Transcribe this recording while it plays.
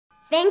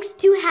Thanks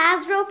to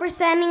Hasbro for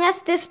sending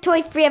us this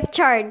toy free of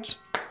charge.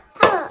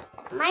 Hello,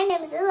 my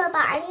name is Lila,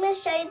 but I'm going to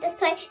show you this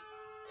toy,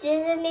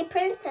 Disney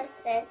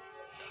Princesses.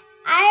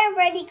 I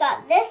already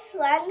got this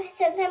one,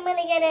 since I'm going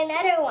to get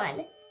another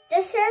one.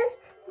 This is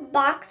the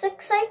box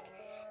looks like,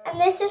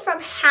 and this is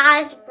from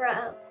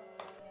Hasbro.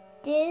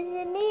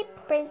 Disney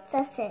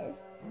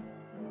Princesses.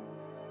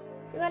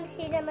 You want to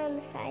see them on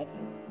the side?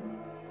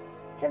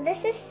 So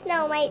this is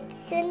Snow White,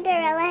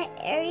 Cinderella,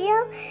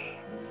 Ariel,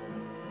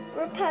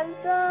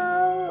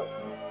 Rapunzel,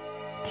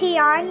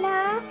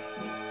 Tiana,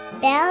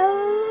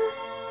 Belle,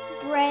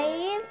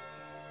 Brave,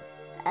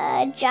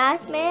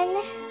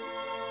 Jasmine.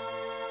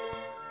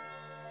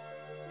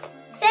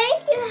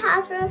 Thank you,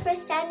 Hasbro, for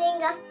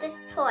sending us this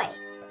toy.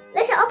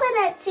 Let's open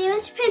it and see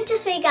which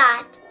princess we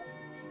got.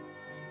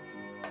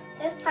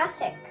 There's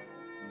plastic.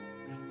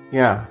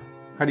 Yeah.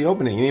 How do you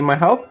open it? You need my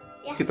help?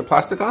 Yeah. Get the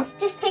plastic off?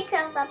 Just take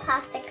the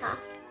plastic off.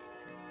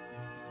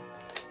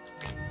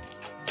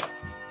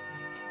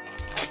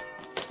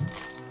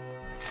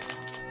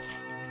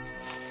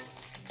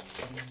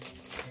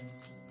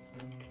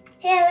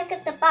 Here, look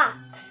at the box.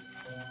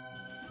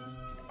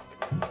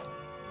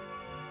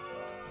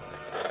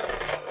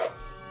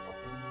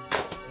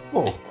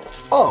 Oh.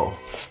 Oh.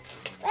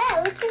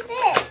 Wow, look at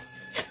this.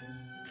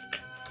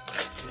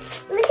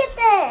 Look at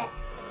that.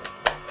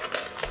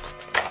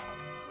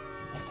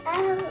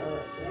 Oh,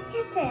 look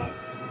at this.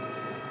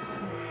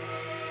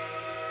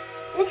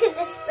 Look at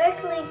the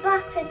sparkly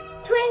box. It's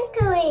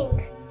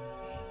twinkling.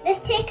 Let's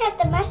take out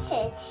the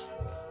message.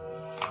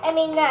 I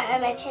mean, not a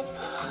message.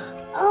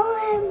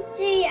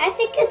 OMG, I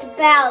think it's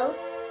Belle.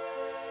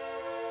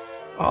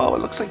 Oh,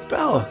 it looks like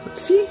Belle.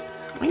 Let's see.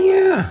 Oh,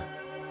 yeah.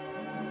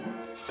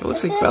 It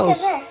looks like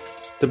Belle's.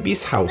 The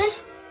Beast House.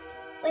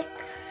 Which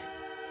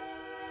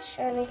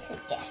one we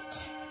could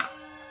get?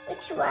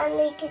 Which one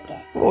we could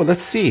get? Oh,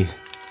 let's see.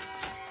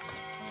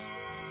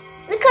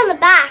 Look on the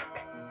back.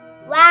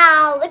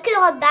 Wow, look at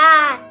all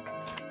that.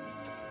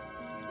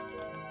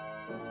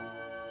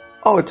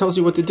 Oh, it tells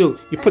you what to do.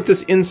 You put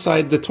this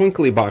inside the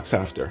twinkly box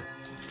after.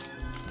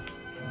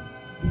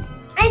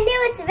 I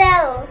knew it's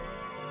Belle.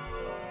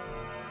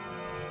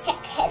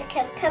 Head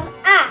come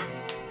off.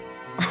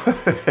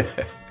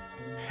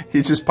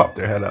 He just popped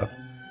their head off.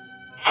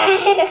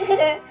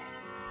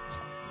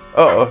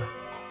 Uh-oh.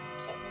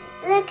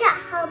 Look at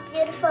how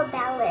beautiful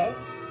Belle is.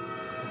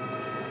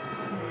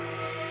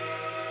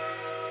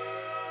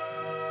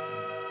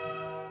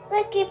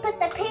 Look, you put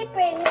the paper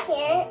in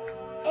here,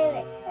 and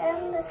it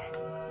comes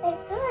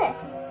like this.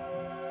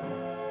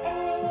 And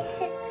then you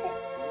could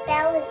put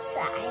Belle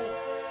inside.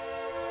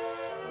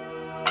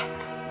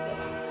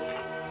 Yes.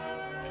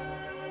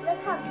 Look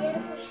how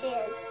beautiful she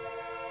is.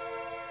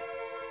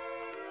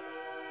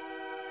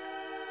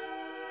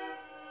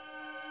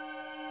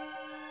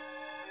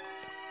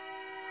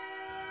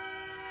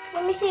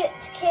 Let me see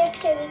which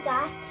character we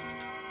got.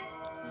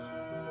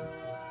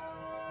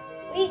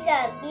 We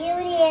got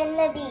Beauty and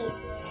the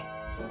Beast.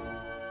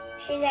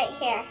 She's right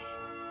here.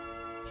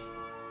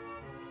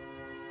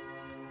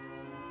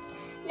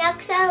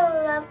 Next, I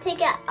would love to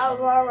get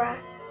Aurora.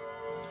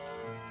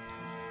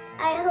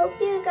 I hope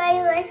you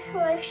guys like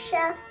our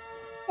show.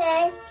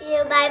 Thank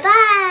you.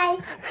 Bye-bye.